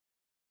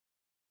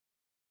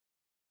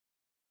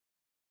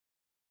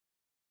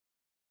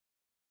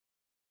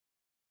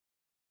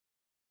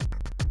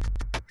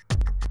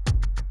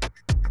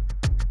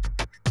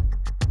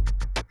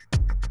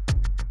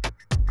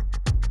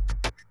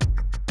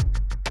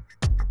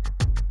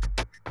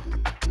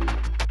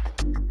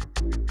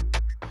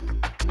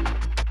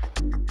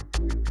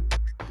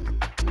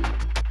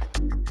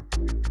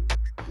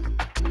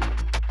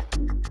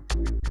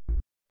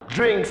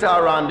Drinks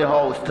are on the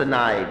house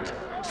tonight,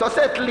 so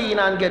settle in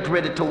and get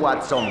ready to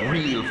watch some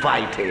real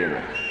fighting.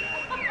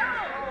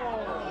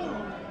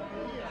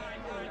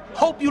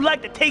 Hope you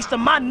like the taste of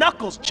my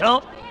knuckles,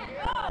 chump.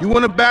 You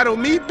wanna battle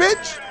me,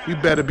 bitch? You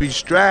better be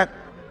strapped.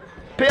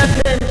 Pay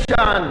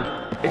attention,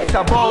 it's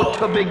about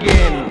to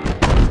begin.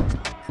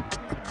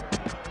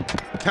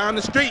 Time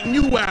to straighten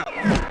you out.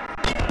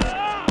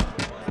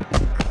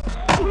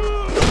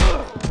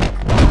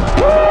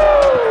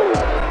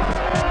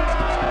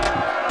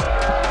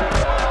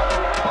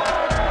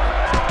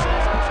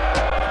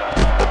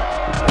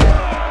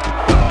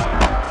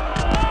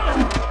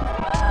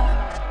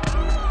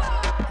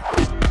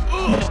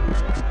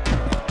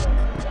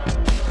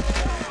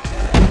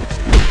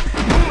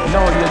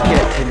 Now you're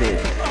getting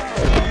it.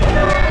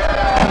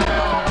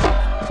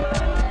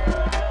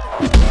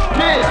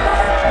 This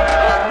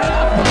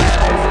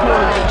is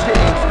going to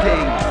change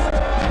things.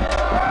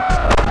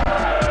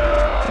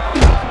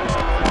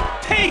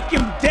 Take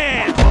him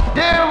down!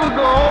 There we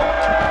go.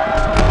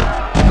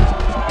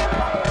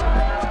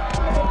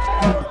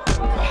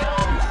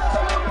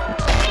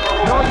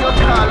 Now you're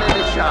calling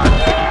the shots.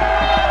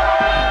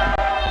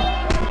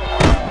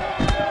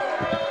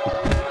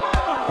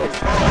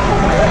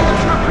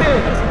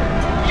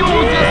 Use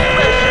your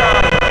special.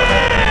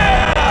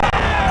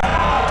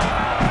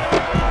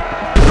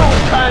 No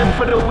time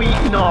for the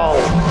weak now.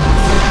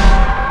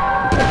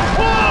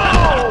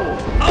 Whoa!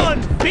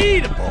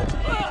 Unbeatable!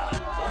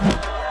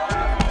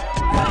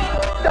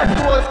 That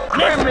was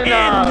criminal. Let's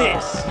end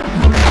this!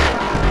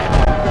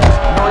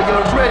 Now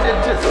you're ready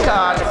to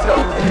start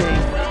something.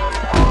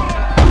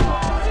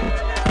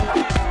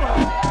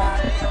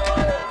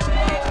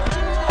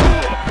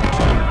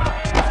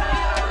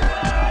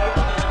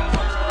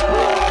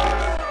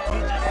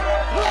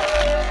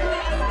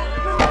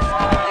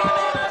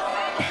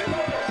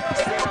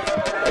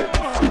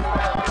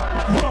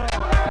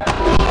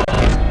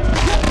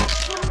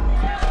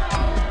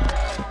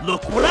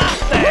 Look what I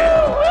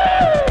found!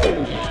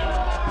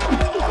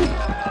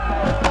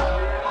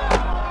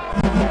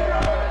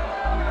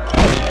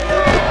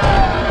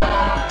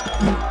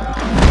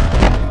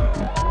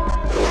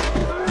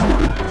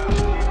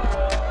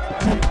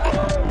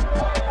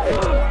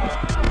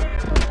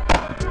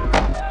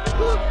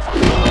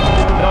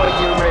 Now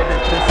you're ready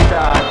to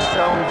start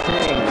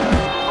something.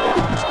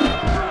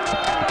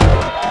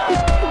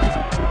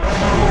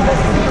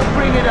 Let's see you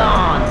bring it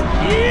on.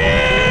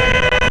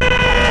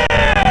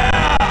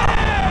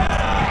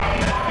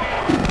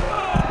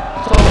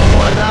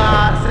 Someone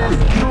else is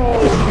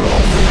true.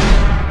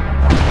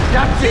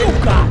 That's You it.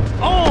 got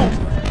on!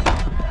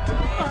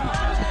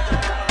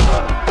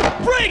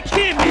 Break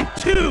him in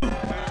two!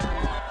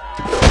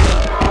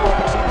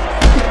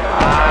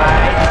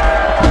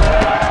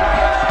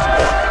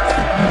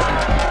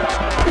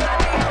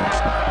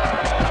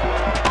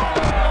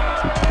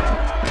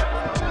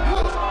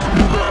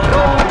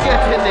 No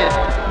getting it.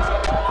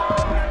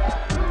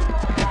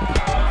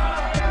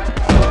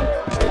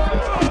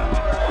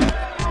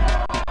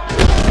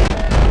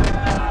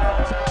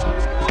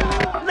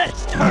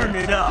 Let's turn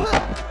it up!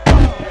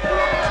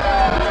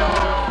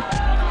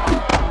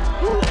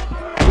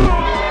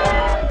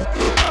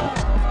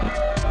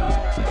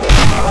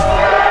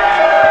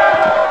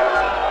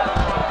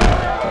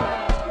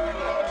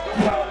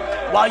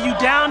 While you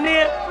down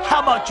there,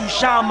 how about you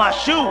shine my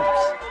shoes?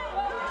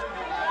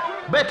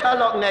 Better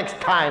luck next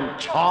time,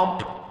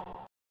 chomp.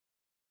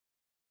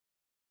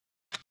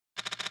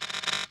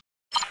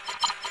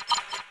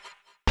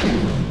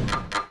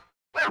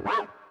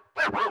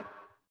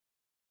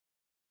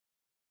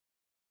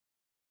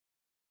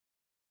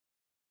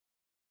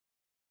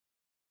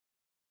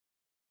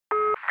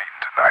 Meeting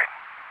tonight,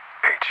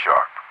 8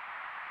 sharp.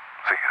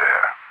 See you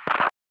there.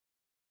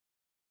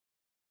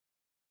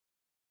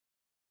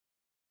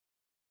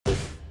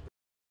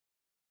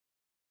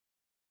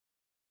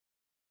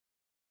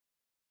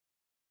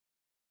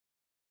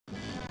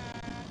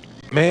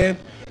 Man,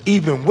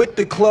 even with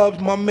the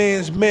clubs my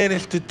man's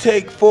managed to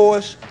take for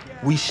us,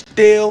 we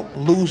still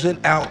losing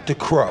out to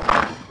Crow.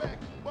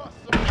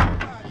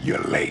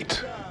 You're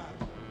late.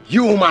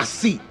 You on my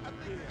seat.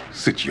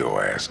 Sit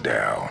your ass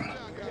down.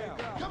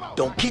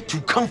 Don't get too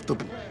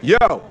comfortable. Yo,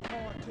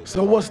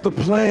 so what's the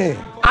plan?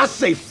 I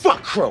say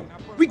fuck Crow.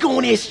 We go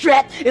in there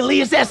strapped and lay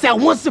his ass out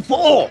once and for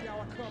all.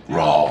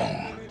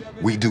 Wrong.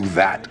 We do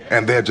that,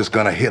 and they're just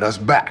gonna hit us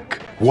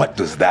back. What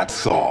does that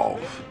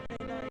solve?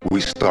 We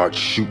start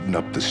shooting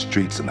up the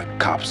streets and the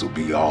cops will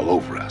be all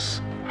over us.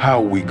 How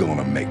are we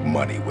gonna make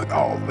money with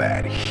all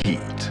that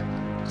heat?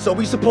 So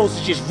we supposed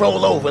to just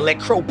roll over and let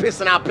Crow piss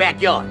in our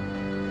backyard?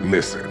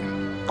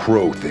 Listen,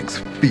 Crow thinks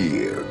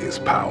fear is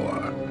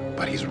power,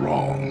 but he's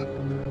wrong.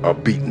 A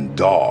beaten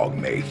dog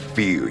may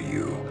fear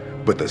you,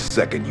 but the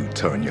second you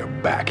turn your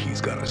back,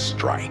 he's gonna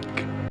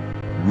strike.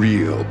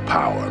 Real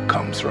power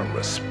comes from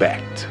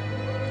respect.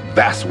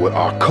 That's what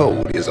our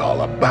code is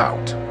all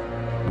about.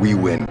 We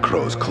win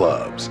Crow's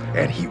clubs,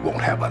 and he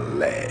won't have a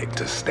leg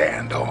to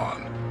stand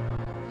on.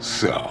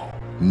 So,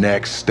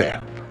 next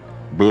step.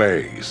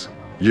 Blaze,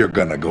 you're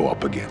gonna go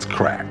up against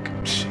Crack.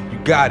 You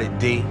got it,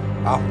 D.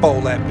 I'll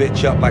fold that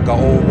bitch up like an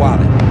old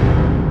wallet.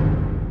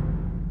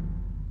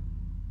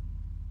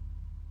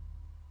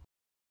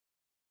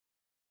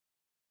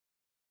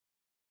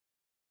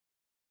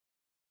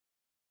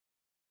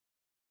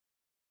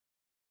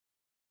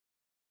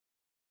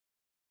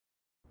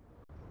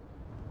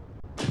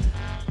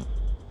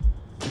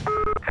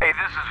 Hey,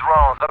 this is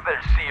Rollins. I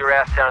better see your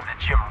ass down at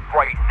the gym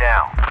right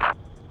now.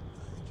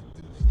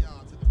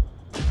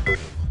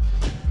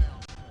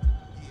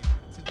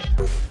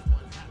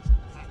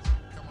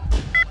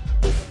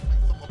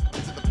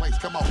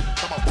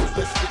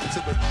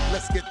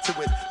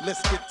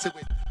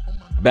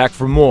 Back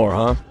for more,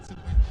 huh?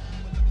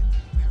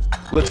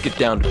 Let's get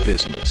down to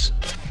business.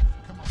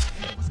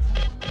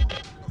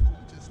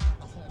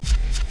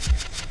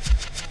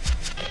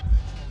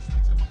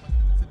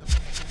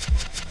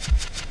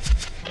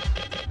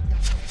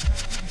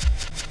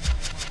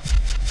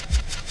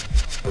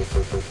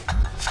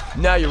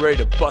 Now you're ready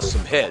to bust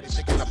some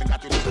heads.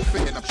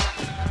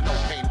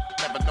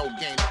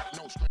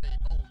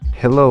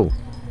 Hello,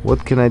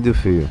 what can I do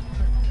for you?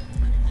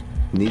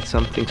 Need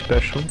something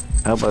special?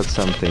 How about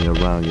something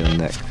around your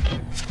neck?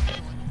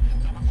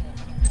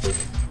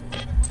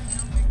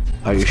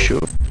 Are you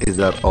sure? Is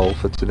that all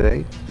for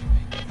today?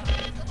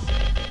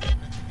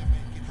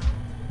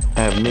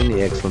 I have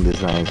many excellent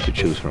designs to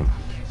choose from.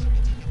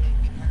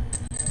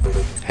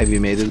 Have you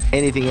made it?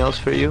 Anything else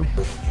for you?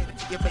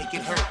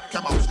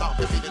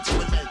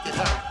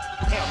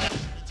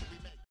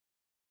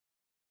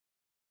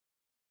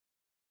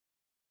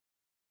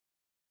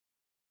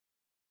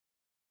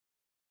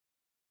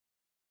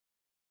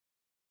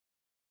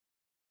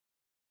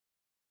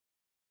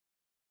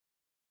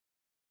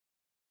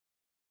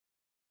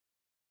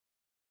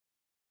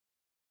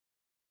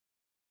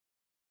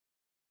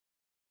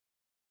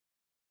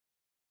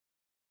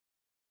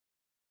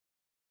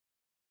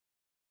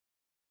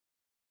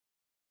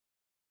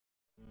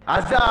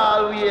 As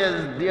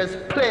always, there's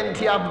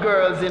plenty of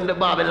girls in the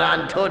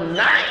Babylon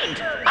tonight.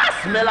 I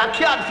smell a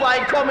cat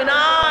fight coming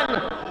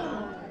on.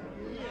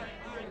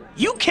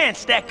 You can't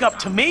stack up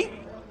to me.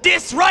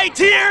 This right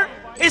here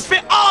is for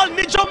all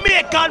me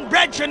Jamaican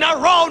brethren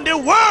around the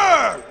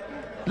world.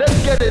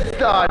 Let's get it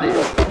started.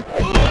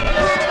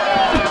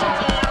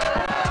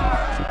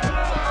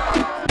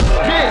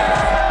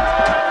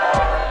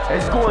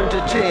 This is going to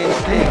change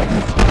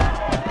things.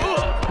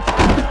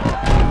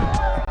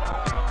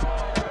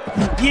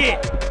 Yeah,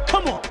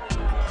 come on.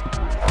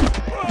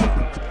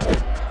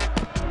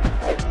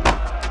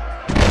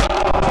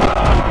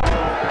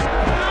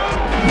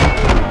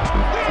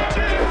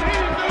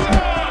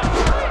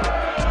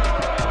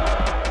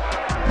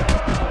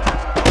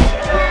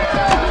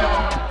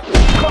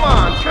 Come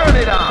on, turn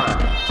it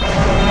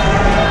on.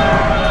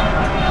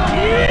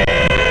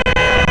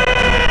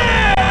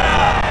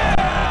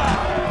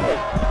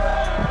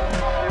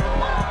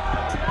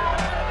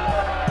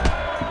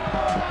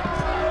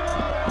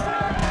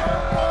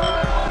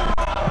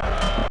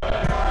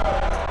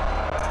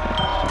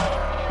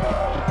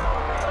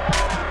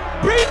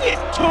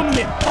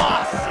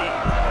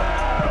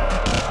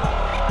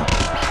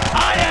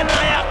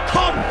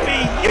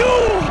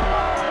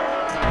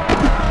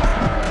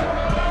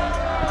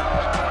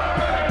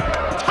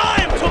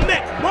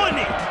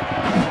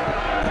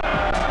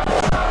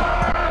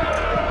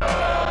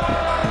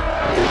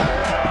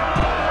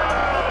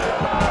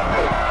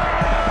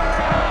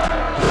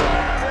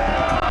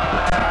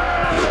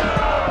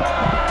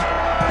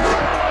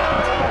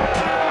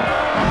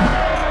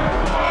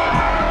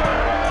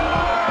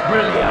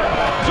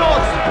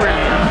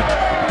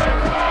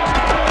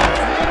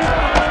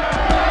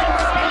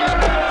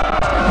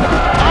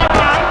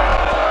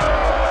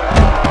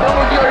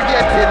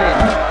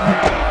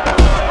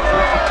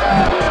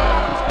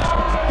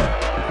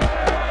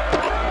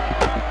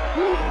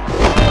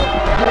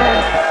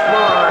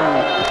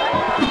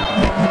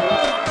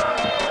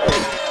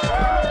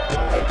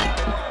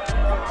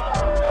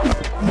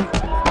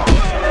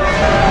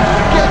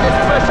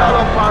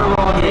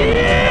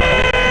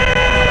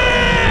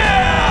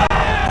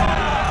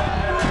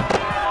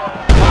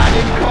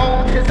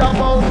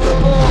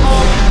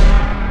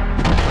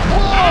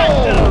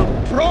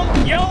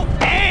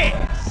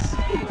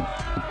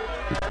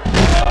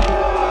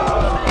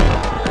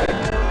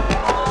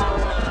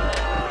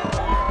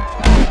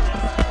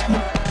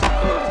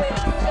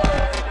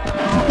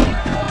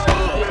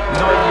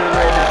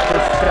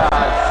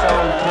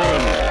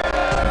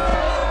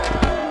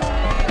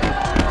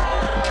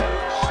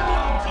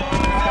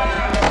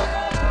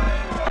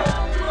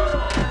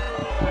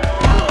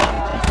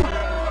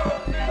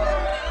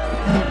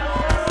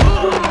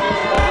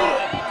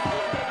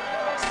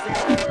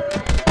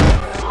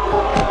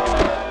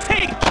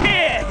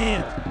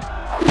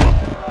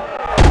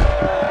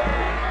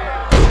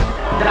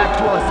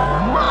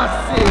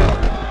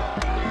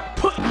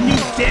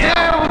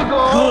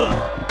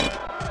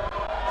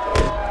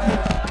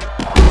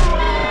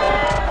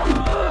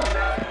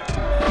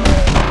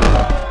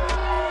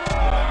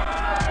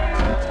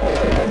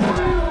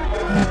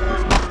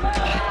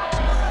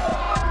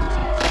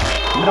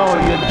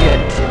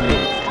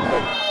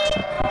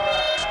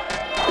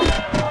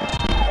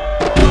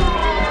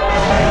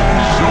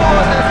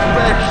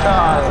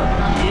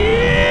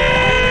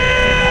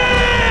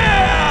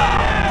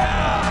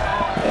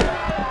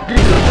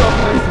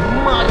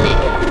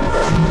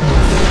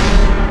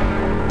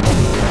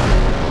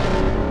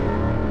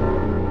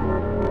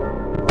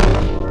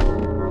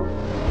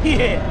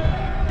 Yeah,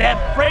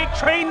 that freight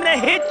train that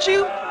hit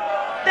you,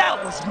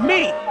 that was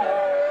me.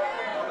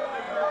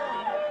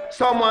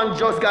 Someone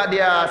just got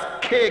their ass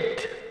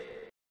kicked.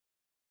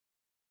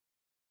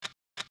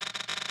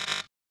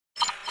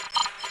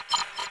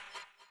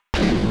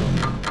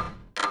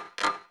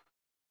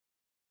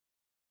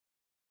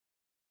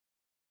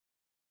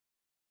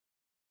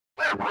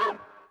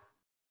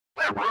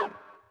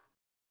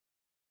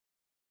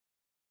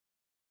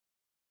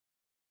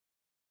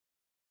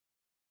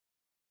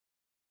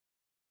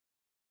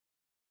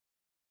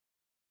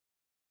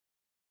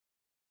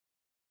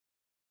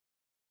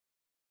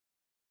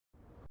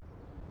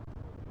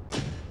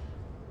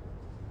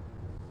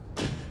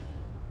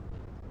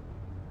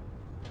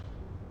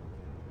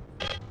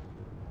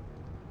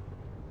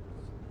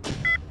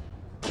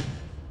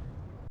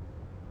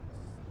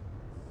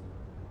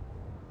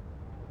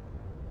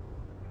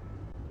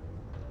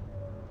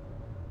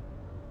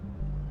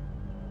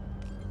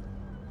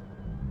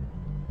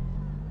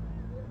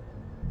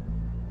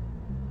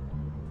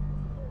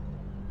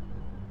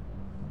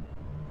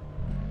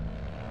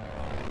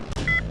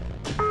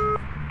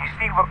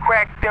 See what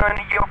crack done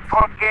to your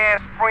punk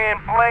ass friend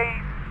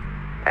Blaze?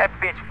 That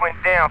bitch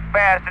went down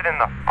faster than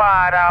the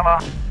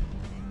 $5.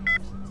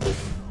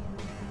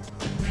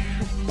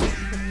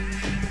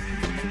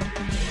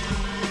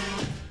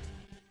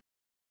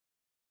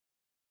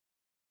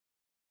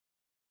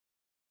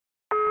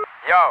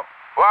 Yo,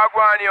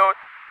 wagwan youth.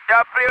 You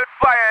play with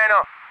fire, you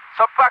know.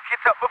 So pack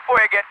it up before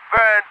you get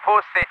burned,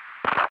 pussy.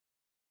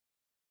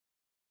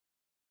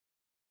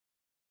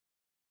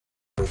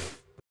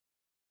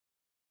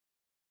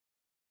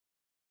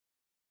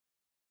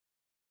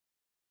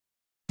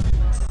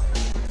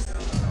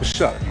 What's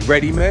up? You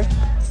ready, man?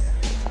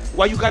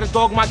 Why you gotta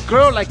dog my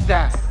girl like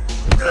that?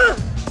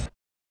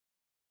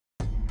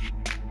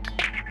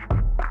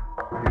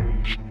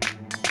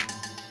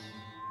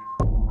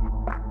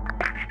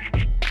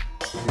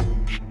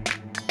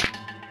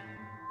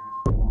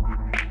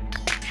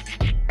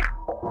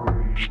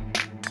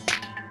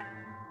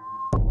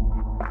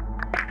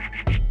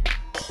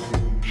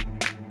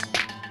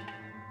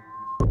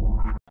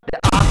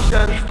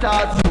 Action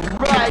starts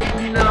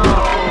right now.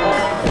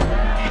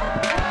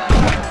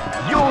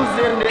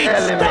 Using the It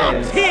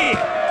elements. stops here.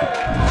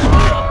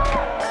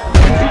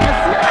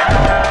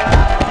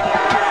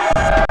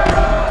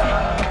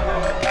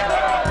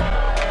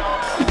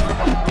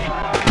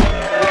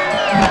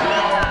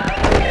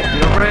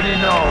 You already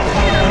know.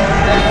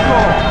 Let's go.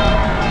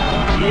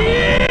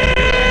 Yeah!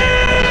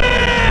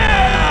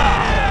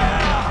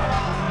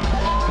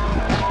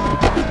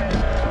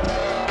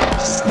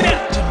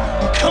 Step to me.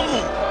 Come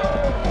on.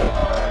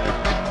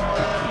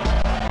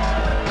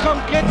 Come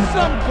get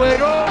some,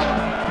 güero.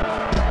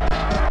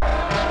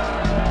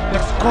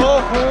 Let's go,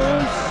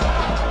 Holmes.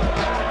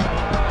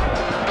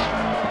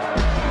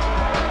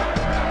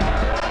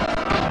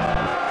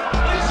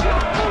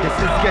 This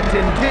is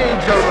getting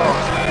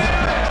dangerous.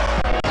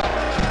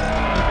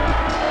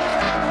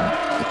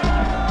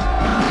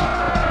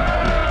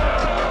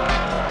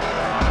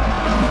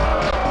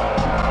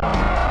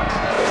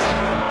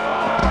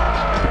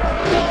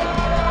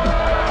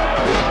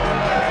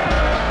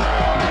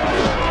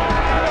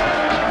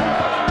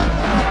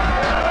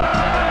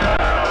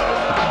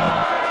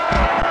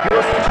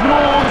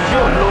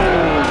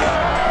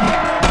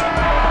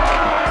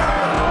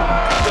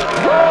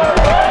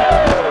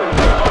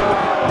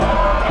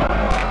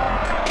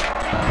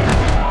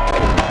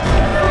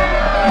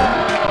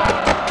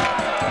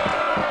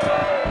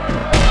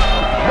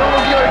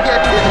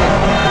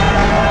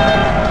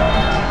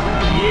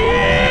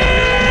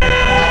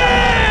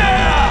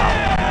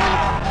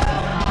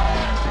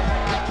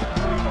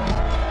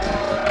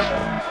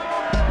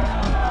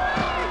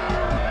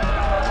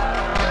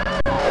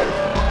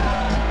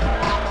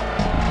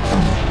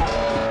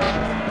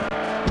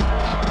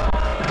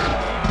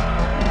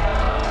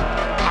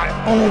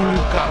 Oh,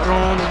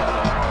 cabrón.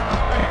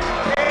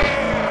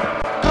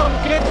 Come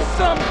get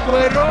some,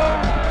 güero.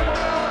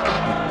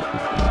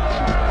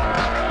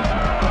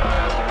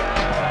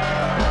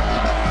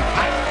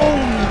 I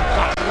own you,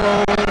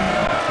 cabrón.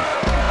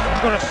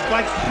 I'm gonna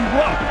slice you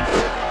up.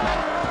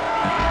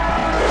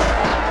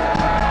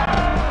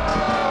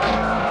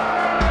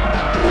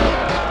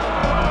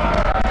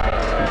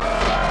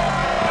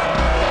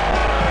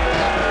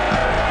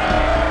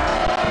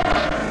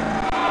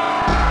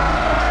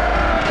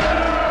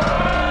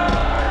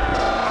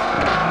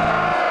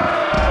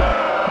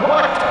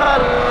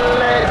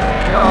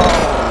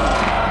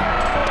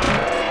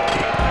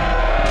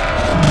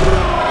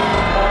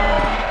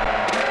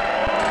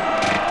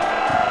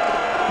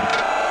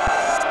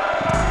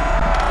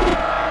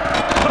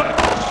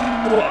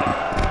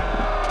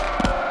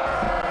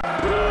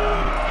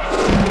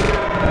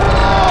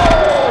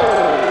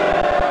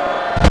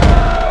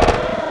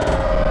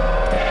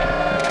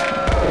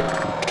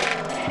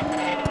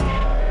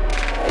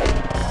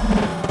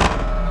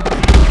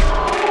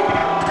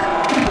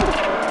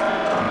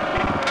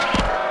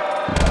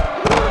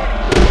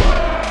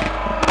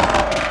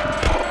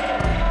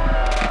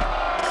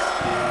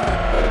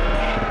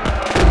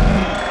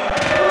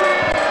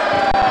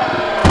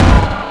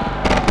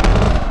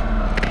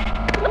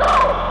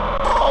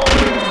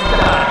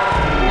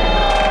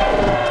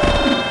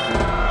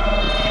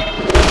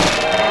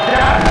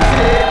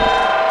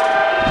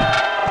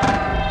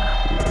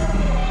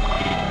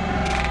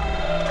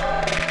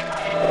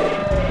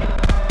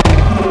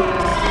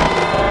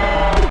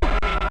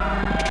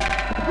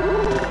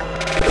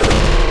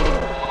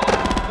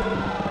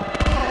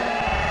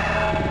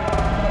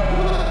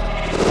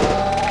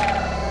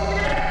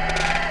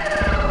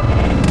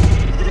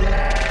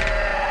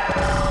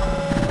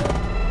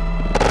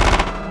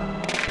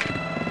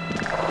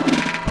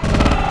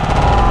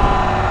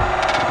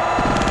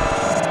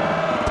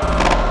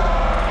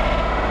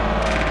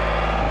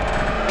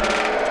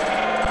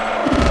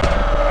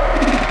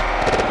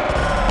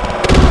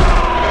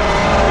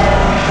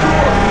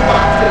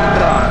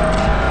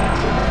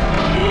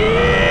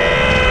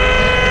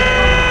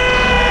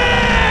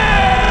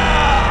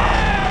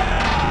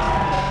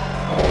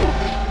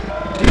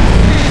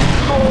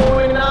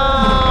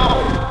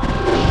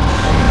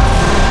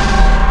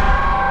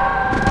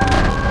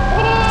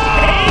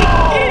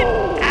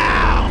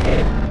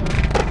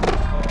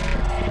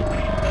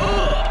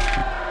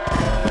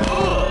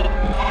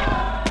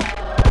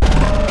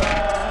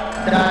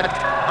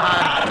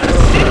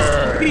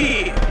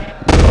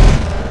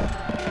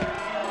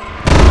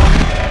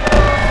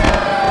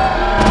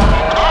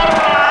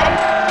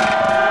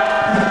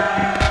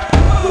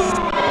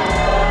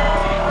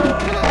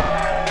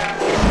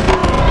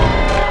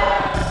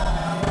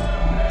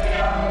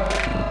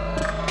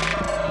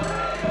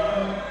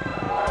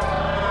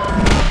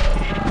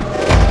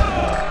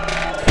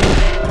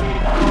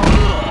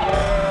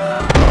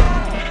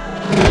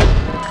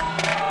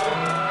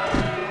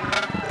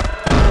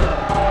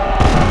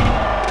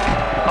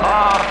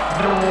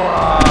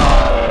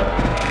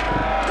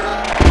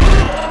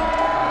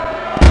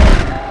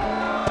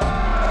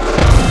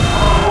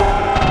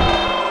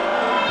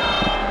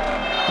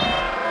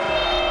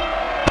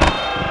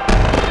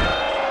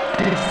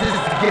 This is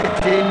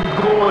getting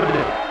good.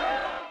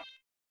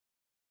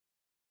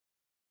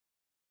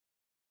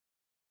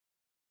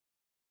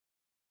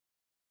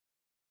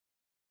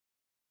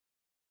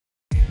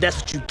 That's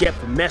what you get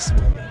for messing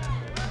with me.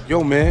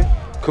 Yo, man,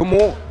 come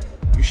on.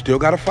 You still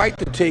got a fight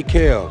to take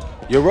care of.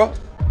 You're up.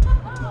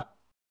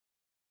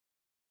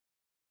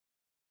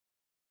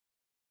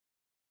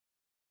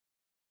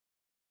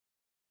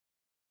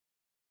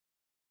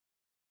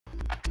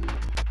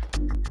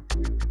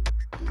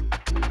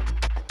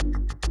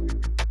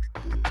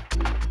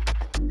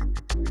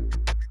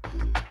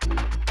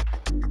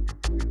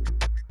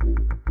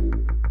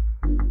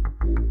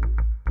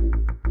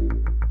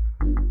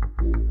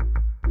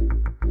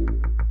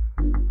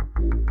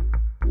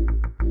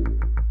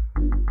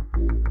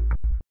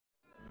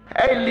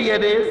 Hey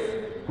ladies,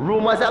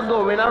 rumors are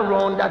going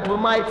around that we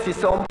might see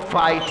some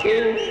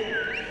fighting.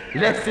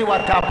 Let's see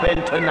what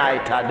happened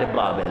tonight at the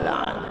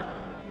Babylon.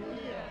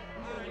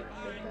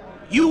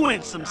 You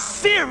in some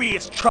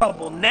serious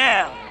trouble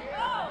now.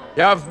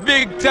 You have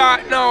big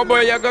talk now,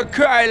 boy. You gonna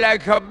cry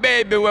like a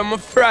baby when my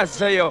frost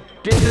say you.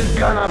 This is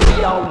gonna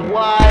be a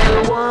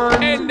wild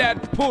one. End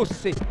that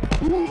pussy.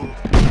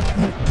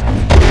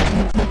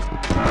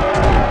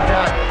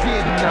 That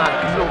did not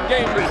look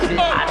pretty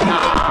at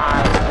all.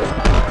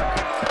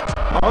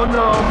 Oh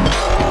no,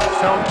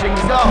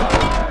 something's up.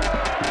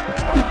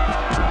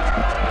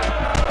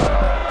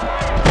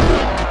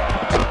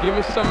 Give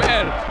me some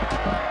help.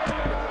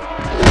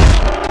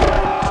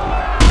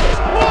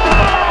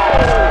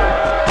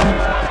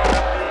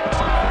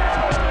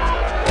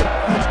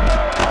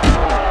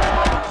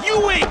 You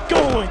ain't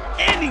going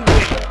anywhere.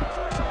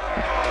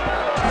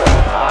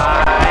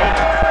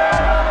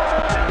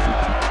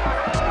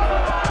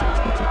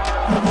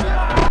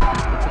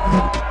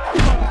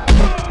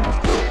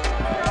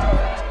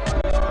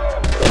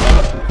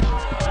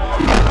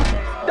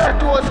 That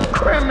was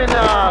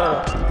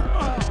criminal.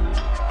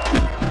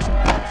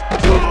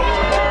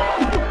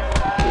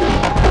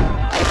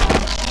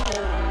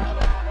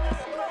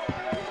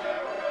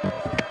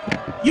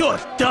 You're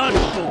done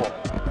for.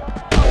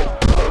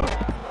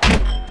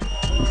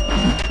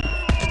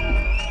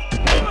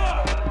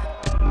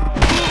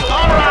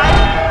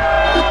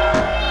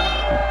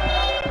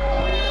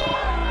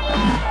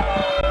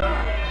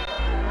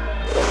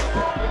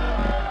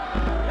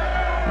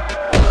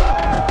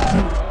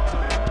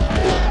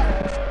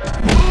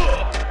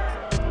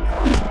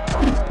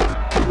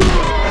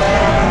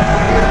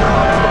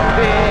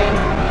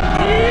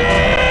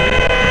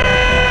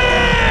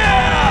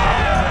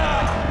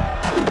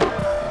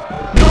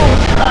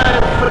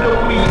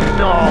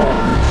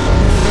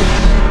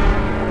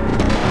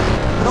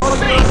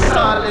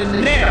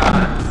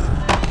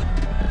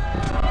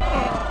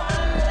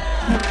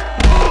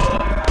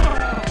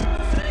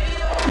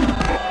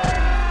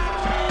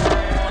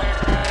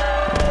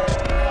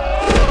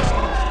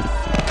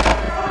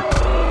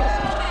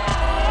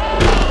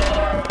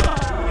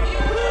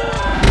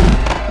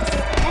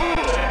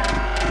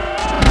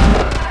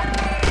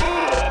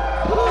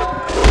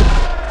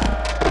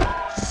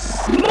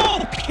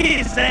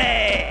 His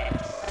ass!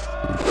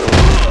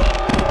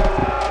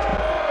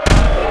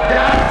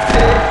 That's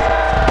it!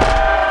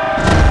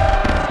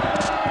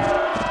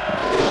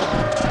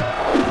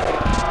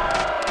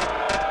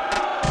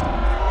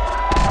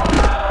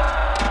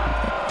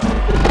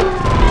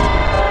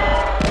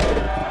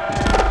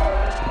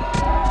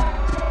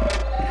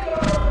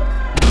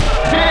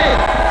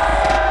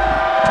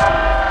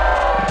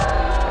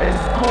 This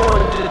is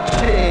going to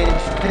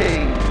change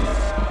things.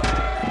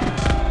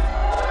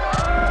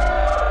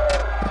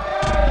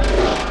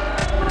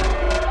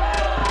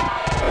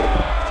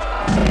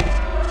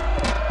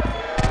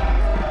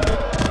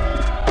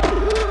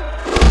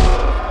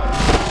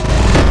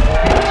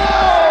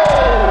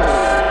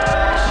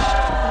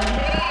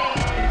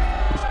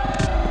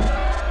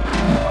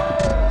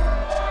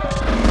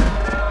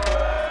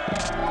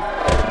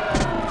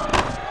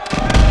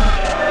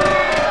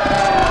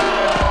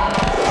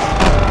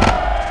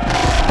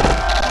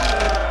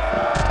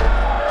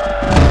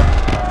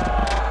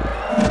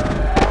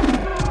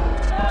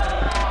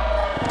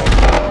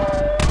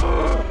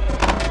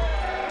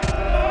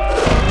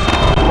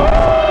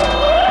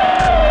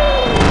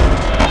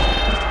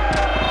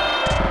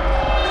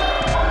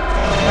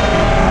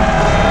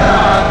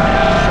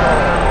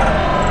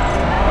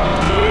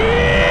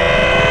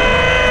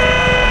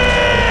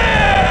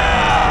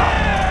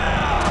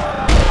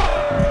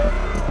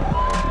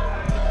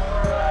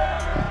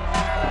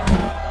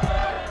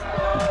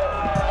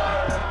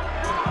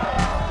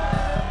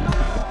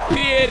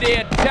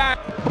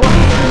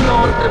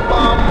 The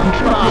bomb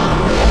drop.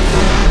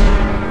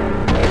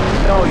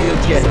 No, you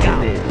get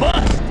it.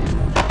 Bust!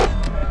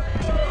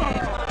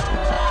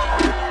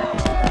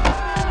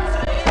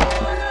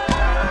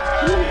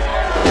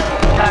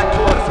 That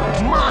was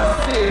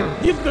massive.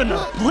 You're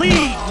gonna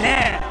bleed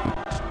now.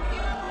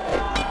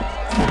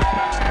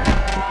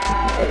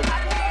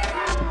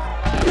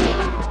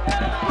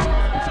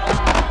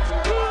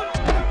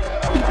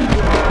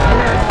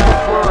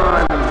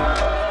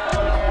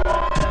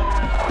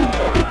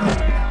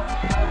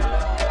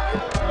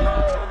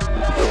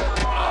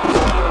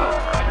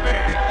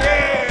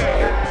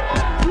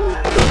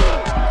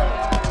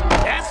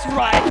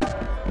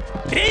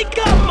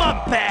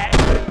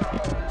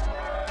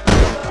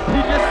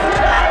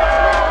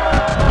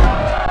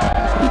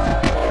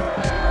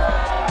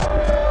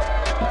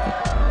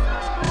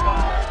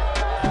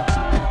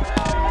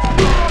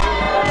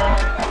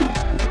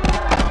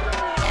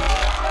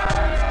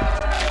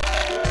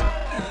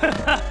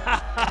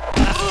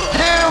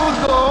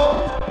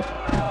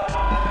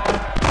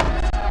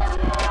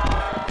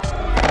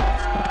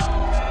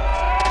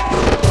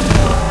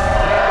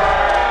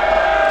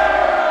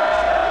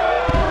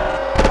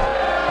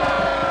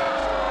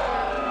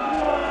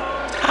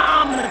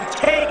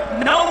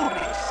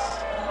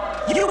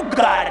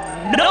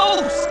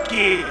 no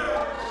skills.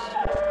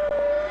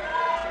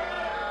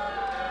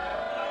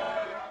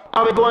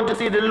 Are we going to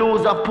see the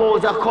loser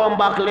poser come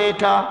back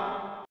later?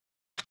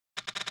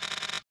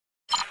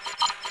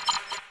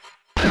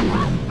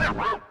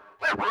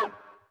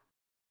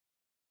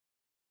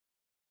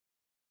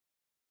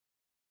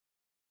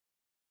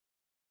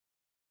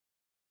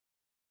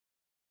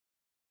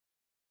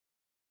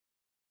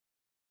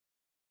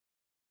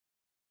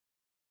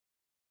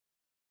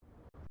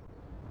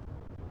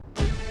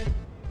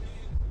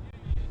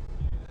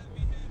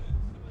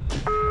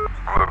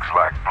 Looks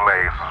like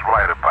Blaze is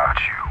right about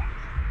you.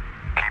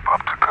 Keep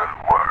up the good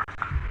work.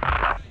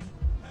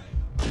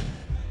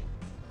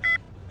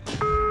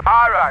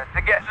 Alright,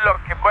 to get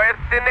lucky, but it's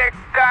the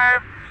next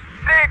time.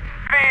 6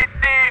 feet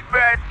deep,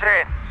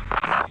 brethren.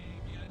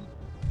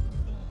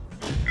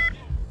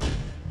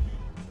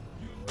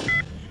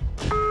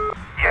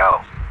 Yo,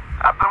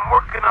 I've been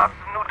working on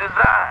some new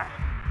designs.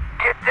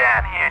 Get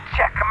down here and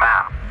check them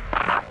out.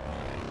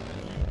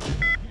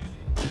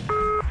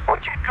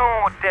 What you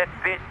doing with that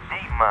bitch,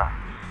 D-Ma?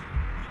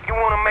 You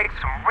wanna make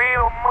some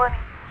real money?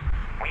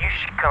 Well, you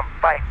should come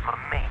fight for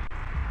me.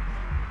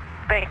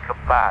 Think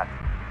about it.